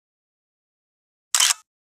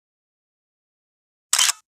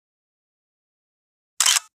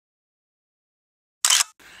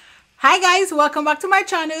Hi guys, welcome back to my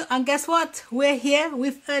channel, and guess what, we're here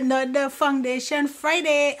with another foundation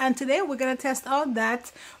Friday, and today we're gonna test out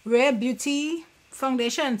that Rare Beauty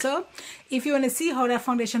foundation. So if you want to see how that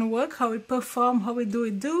foundation works, how it perform, how it do,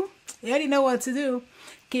 you already know what to do.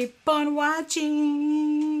 Keep on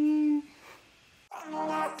watching.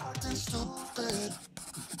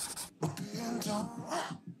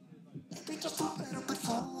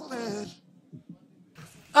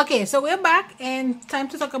 Okay, so we're back and time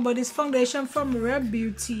to talk about this foundation from Rare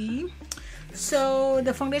Beauty. So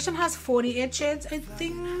the foundation has 48 shades, I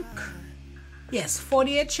think. Yes,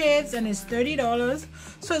 48 shades, and it's $30.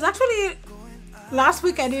 So it's actually, last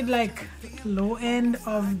week I did like low end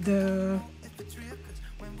of the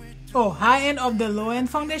high end of the low end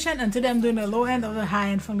foundation, and today I'm doing the low end of the high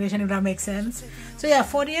end foundation, if that makes sense. So yeah,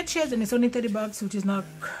 48 shades, and it's only $30, which is not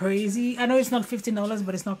crazy. I know it's not $15,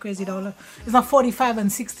 but it's not crazy dollar. It's not 45 and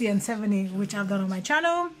 60 and 70, which I've done on my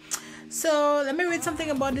channel. So let me read something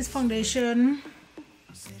about this foundation.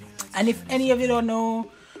 And if any of you don't know,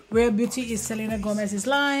 Rare Beauty is Selena Gomez's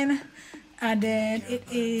line, and then it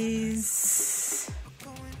is,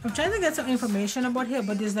 I'm trying to get some information about here,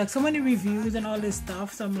 but there's like so many reviews and all this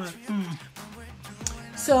stuff, so I'm like,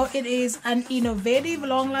 So it is an innovative,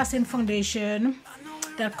 long-lasting foundation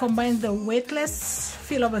that combines the weightless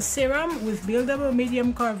feel of a serum with buildable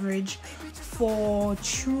medium coverage for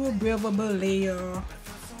true breathable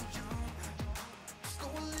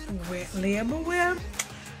layable wear.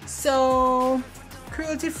 So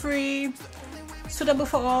cruelty-free, suitable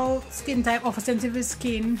for all skin type of sensitive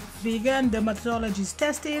skin, vegan, dermatologist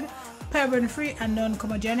tested, paraben-free, and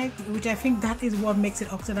non-comedogenic, which I think that is what makes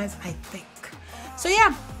it oxidize, I think. So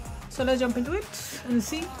yeah, so let's jump into it and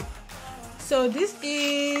see. So this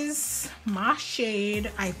is my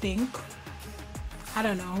shade, I think. I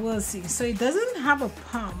don't know, we'll see. So it doesn't have a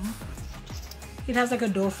pump. It has like a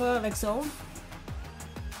dofer, like so.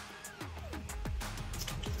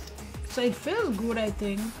 So it feels good, I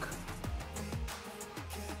think.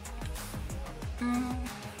 I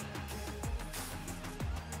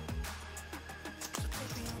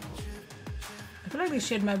feel like this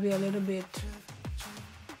shade might be a little bit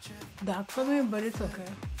dark for me, but it's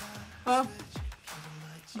okay. Oh,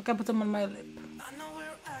 I can put them on my lip.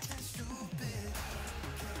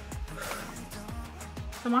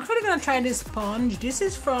 So I'm actually gonna try this sponge. This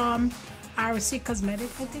is from M.A.C Cosmetic,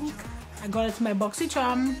 I think. I got it to my boxy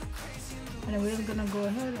charm, and we're just gonna go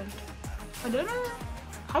ahead and, I don't know,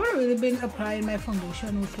 I haven't really been applying my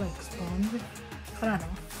foundation with like sponge. I don't know.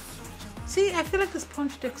 See, I feel like the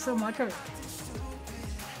sponge takes so much of it.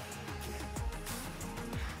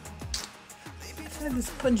 I feel like the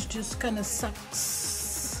sponge just kind of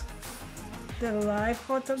sucks the life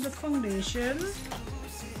out of the foundation.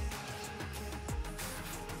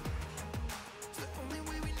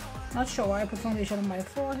 Not sure why I put foundation on my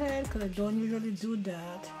forehead, because I don't usually do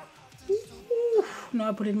that. Ooh, now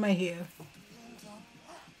I put it in my hair.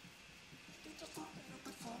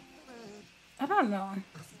 I don't know.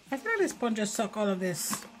 I feel like this sponge just suck all of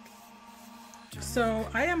this. So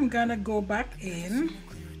I am gonna go back in.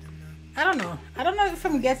 I don't know. I don't know if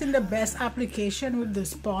I'm getting the best application with the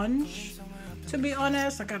sponge, to be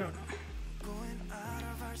honest. Like, I don't know.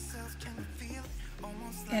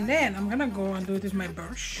 And then I'm gonna go and do it with my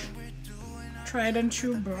brush. Tried and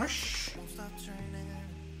true brush.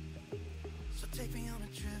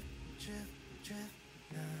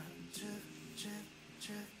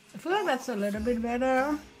 I feel like that's a little bit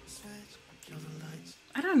better.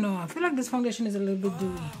 I don't know. I feel like this foundation is a little bit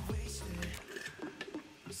dewy.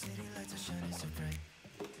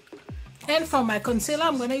 And for my concealer,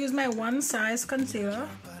 I'm going to use my one size concealer.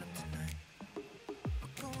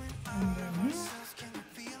 And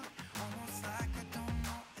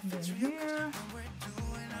then here.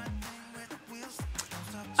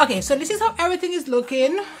 Okay, so this is how everything is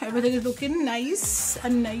looking. Everything is looking nice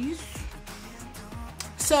and nice.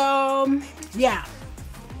 So yeah,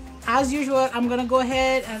 as usual, I'm gonna go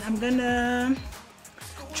ahead and I'm gonna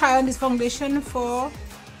try on this foundation for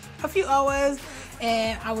a few hours,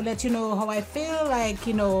 and I will let you know how I feel, like,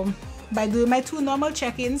 you know, by doing my 2 normal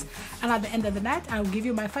check-ins, and at the end of the night I'll give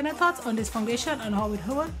you my final thoughts on this foundation, on how it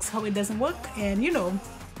works, how it doesn't work, and you know,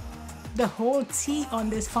 the whole tea on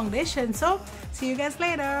this foundation. So see you guys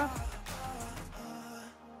later.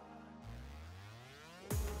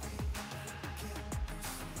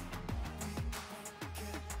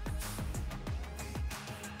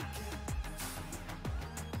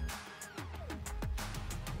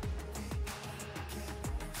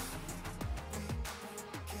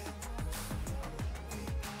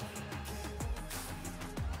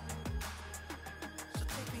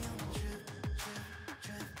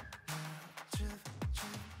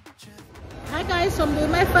 Hi guys, so I'm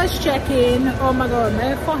doing my first check-in. Oh my god,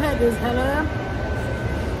 my forehead is hella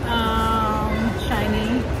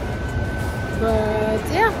shiny, but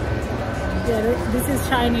yeah, this is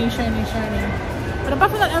shiny. But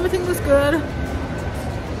apart from that, everything was good.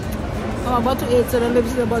 I'm about to eat, so the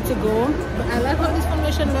lips is about to go. But I like how this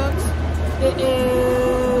foundation looks. It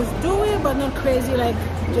is dewy but not crazy, like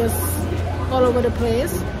just all over the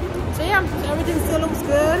place. So yeah, everything still looks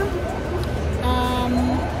good.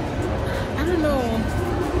 I don't know,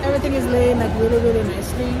 everything is laying like really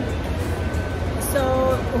nicely.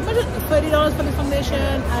 So $30 for this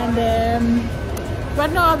foundation, and then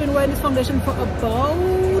right now I've been wearing this foundation for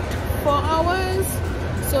about 4 hours,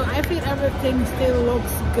 so I feel everything still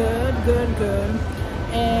looks good.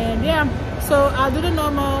 And yeah, so I'll do the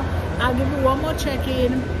normal. I'll give you one more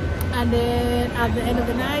check-in, and then at the end of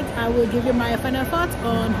the night I will give you my final thoughts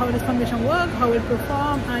on how this foundation works, how it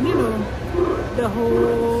performs, and you know, the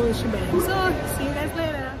whole shebang. So see you guys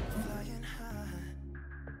later.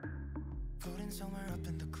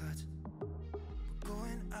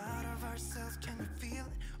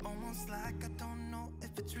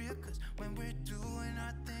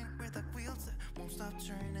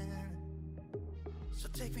 So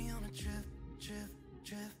take me on a trip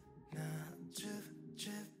now,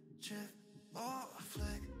 trip. Oh,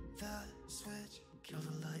 flick the switch, kill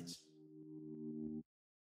the lights.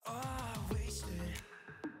 Oh, wasted.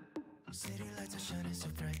 City lights are shining so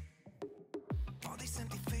bright. All these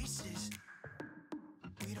empty faces,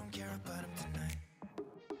 we don't care about them tonight.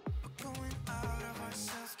 We're going out of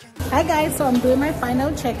ourselves. Hi guys, so I'm doing my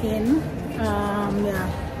final check-in. Yeah,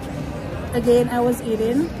 again I was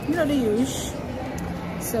eating, you know, the usual.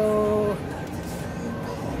 So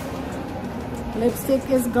lipstick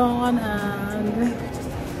is gone, and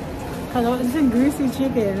because I was eating greasy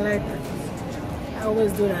chicken, like I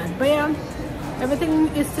always do that. But yeah, everything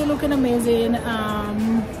is still looking amazing.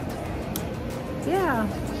 Yeah,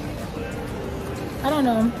 I don't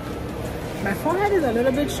know, my forehead is a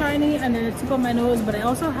little bit shiny, and then the tip of my nose, but I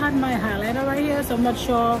also had my highlighter right here, so I'm not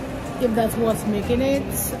sure if that's what's making it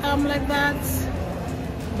like that.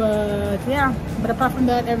 But yeah, but apart from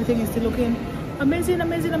that, everything is still looking amazing.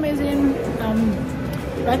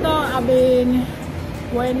 Right now I've been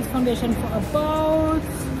wearing this foundation for about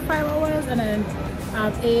 5 hours, and then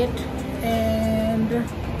I've ate, and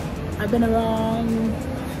I've been around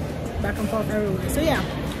back and forth everywhere. So yeah,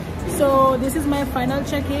 so this is my final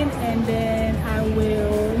check-in, and then I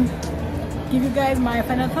will give you guys my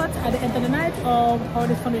final thoughts at the end of the night of how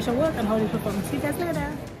this foundation works and how this performs. See you guys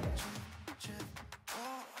later.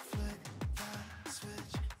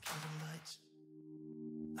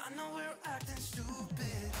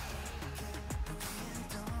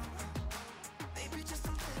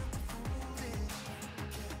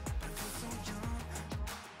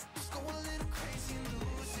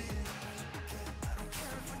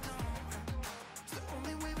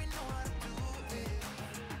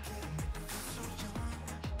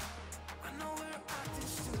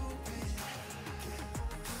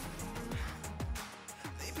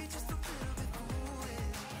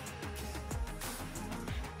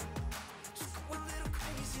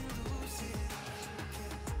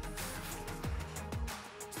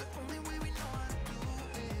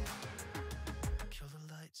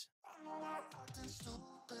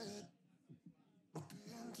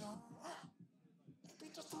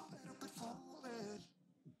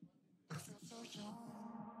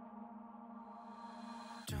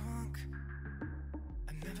 Drunk,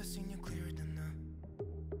 I've never seen you clearer than now.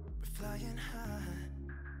 We're flying high,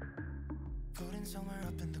 floating somewhere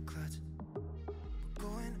up in the clouds. We're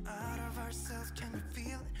going out of ourselves, can you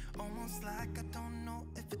feel it? Almost like I don't know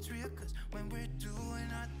if it's real, cause when we're doing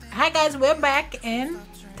our thing. Hi guys, we're back, and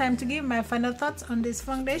time to give my final thoughts on this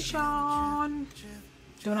foundation.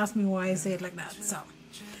 Don't ask me why I say it like that. So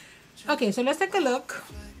okay, so let's take a look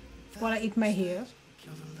while I eat my hair.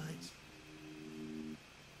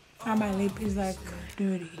 And my lip is like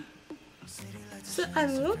dirty, so I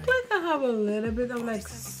look like I have a little bit of like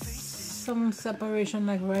some separation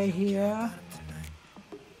like right here.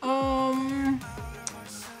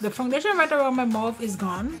 The foundation right around my mouth is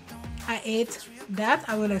gone. I ate that.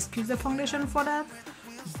 I will excuse the foundation for that,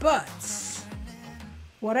 but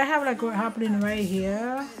what I have like happening right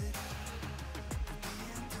here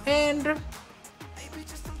and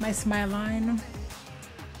my smile line,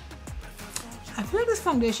 I feel like this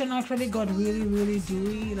foundation actually got really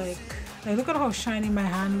dewy. Like look at how shiny my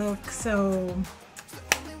hand looks. So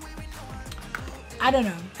I don't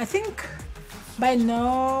know, I think by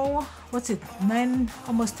now, what's it, 9,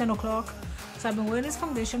 almost 10 o'clock. So I've been wearing this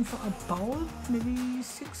foundation for about maybe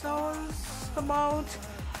 6 hours about,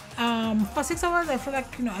 For 6 hours I feel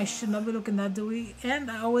like, you know, I should not be looking that dewy, and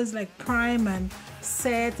I always like prime and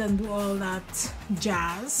set and do all that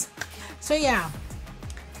jazz. So yeah,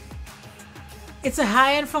 it's a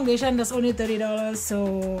high-end foundation that's only $30.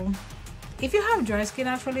 So if you have dry skin,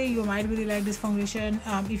 actually you might really like this foundation.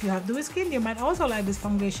 If you have dewy skin, you might also like this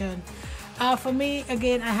foundation. For me,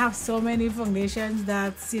 again, I have so many foundations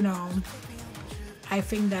that's, you know, I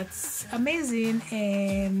think that's amazing,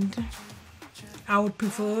 and I would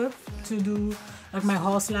prefer to do like my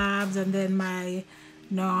Horse Labs and then my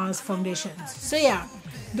NARS foundations. So yeah,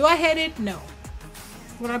 do I hate it? No.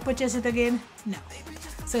 Would I purchase it again? No.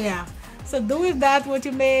 So yeah, so do with that what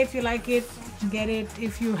you may. If you like it, get it.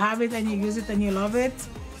 If you have it and you use it and you love it,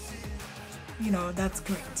 you know, that's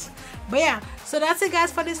great. But yeah, so that's it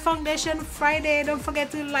guys for this foundation Friday. Don't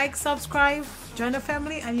forget to like, subscribe, join the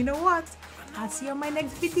family, and you know what, I'll see you on my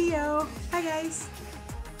next video. Bye guys.